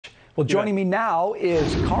Well, joining me now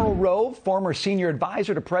is Karl Rove, former senior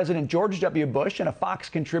advisor to President George W. Bush and a Fox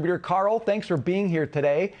contributor. Karl, thanks for being here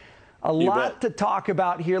today. A lot to talk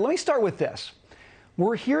about here. Let me start with this.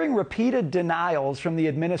 We're hearing repeated denials from the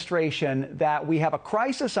administration that we have a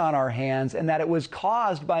crisis on our hands and that it was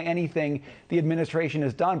caused by anything the administration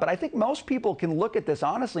has done. But I think most people can look at this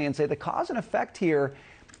honestly and say the cause and effect here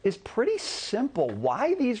is pretty simple.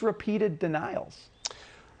 Why these repeated denials?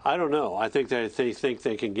 I don't know. I think they think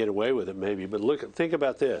they can get away with it maybe. But think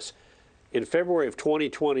about this. In February of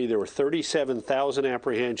 2020, there were 37,000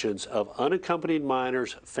 apprehensions of unaccompanied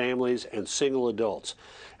minors, families, and single adults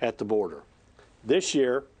at the border. This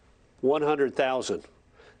year, 100,000.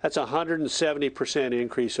 That's a 170%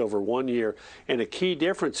 increase over 1 year. And a key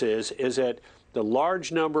difference is that the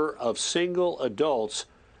large number of single adults.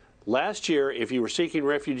 Last year, if you were seeking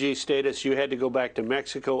refugee status, you had to go back to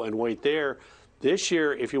Mexico and wait there. This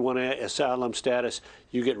year, if you want asylum status,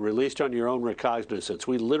 you get released on your own recognizance.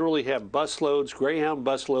 We literally have busloads, Greyhound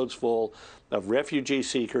busloads full of refugee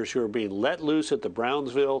seekers who are being let loose at the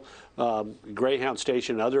Brownsville Greyhound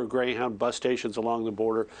station and other Greyhound bus stations along the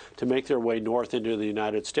border to make their way north into the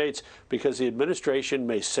United States, because the administration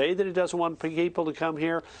may say that it doesn't want people to come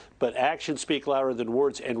here, but actions speak louder than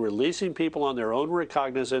words, and releasing people on their own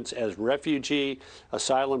recognizance as refugee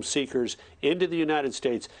asylum seekers into the United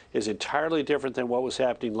States is entirely different than what was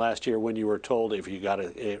happening last year, when you were told if you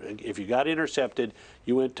got intercepted,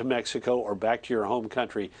 you went to Mexico or back to your home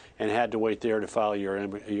country and had to wait there to file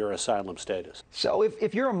your asylum status. So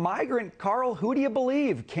if you're a migrant, Karl, who do you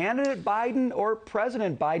believe, candidate Biden or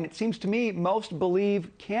President Biden? It seems to me most believe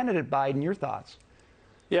candidate Biden. Your thoughts?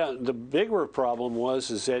 Yeah, the bigger problem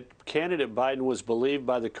is that candidate Biden was believed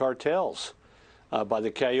by the cartels, by the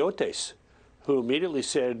Coyotes, who immediately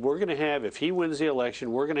said, we're going to have, if he wins the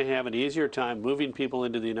election, we're going to have an easier time moving people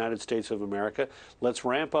into the United States of America. Let's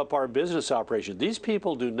ramp up our business operation. These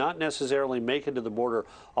people do not necessarily make it to the border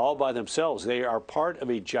all by themselves. They are part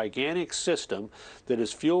of a gigantic system that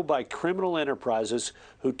is fueled by criminal enterprises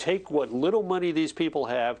who take what little money these people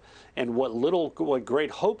have and what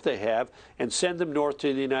great hope they have and send them north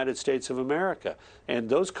to the United States of America. And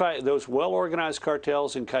those well-organized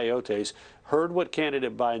cartels and coyotes heard what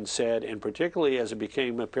candidate Biden said, and particularly as it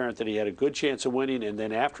became apparent that he had a good chance of winning, and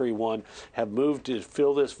then after he won, have moved to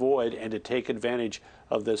fill this void and to take advantage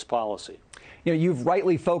of this policy. You know, you've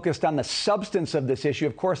rightly focused on the substance of this issue.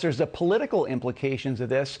 Of course, there's the political implications of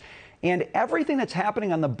this. And everything that's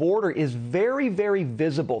happening on the border is very, very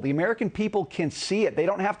visible. The American people can see it. They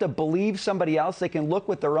don't have to believe somebody else. They can look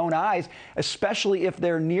with their own eyes, especially if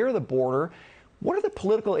they're near the border. What are the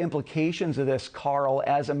political implications of this, Karl,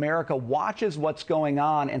 as America watches what's going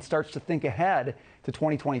on and starts to think ahead to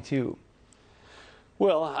 2022?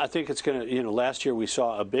 Well, I think it's going to, last year we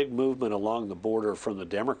saw a big movement along the border from the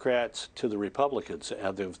Democrats to the Republicans.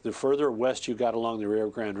 The further west you got along the Rio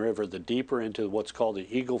Grande River, the deeper into what's called the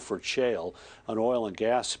Eagle Ford Shale, an oil and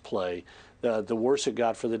gas play, the worse it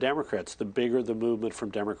got for the Democrats, the bigger the movement from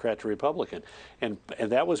Democrat to Republican. And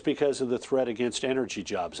that was because of the threat against energy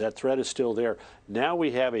jobs. That threat is still there. Now we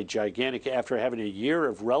have a gigantic, after having a year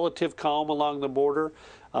of relative calm along the border,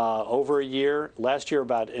 over a year,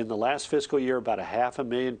 in the last fiscal year, about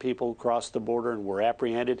 500,000 people crossed the border and were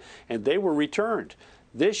apprehended, and they were returned.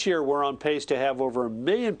 This year, we're on pace to have over 1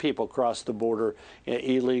 million people cross the border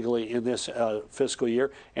illegally in this fiscal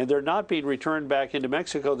year, and they're not being returned back into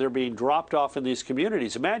Mexico. They're being dropped off in these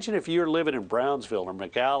communities. Imagine if you're living in Brownsville or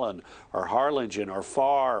McAllen or Harlingen or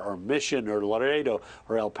Pharr or Mission or Laredo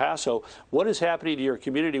or El Paso. What is happening to your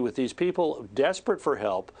community with these people desperate for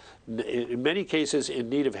help, in many cases in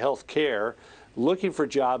need of health care, looking for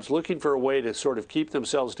jobs, looking for a way to sort of keep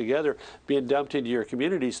themselves together, being dumped into your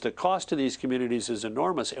communities? The cost to these communities is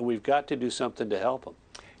enormous, and we've got to do something to help them.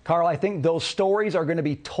 Karl, I think those stories are going to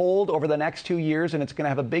be told over the next 2 years, and it's going to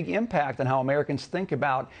have a big impact on how Americans think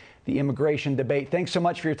about the immigration debate. Thanks so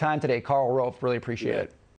much for your time today, Karl Rove. Really appreciate it.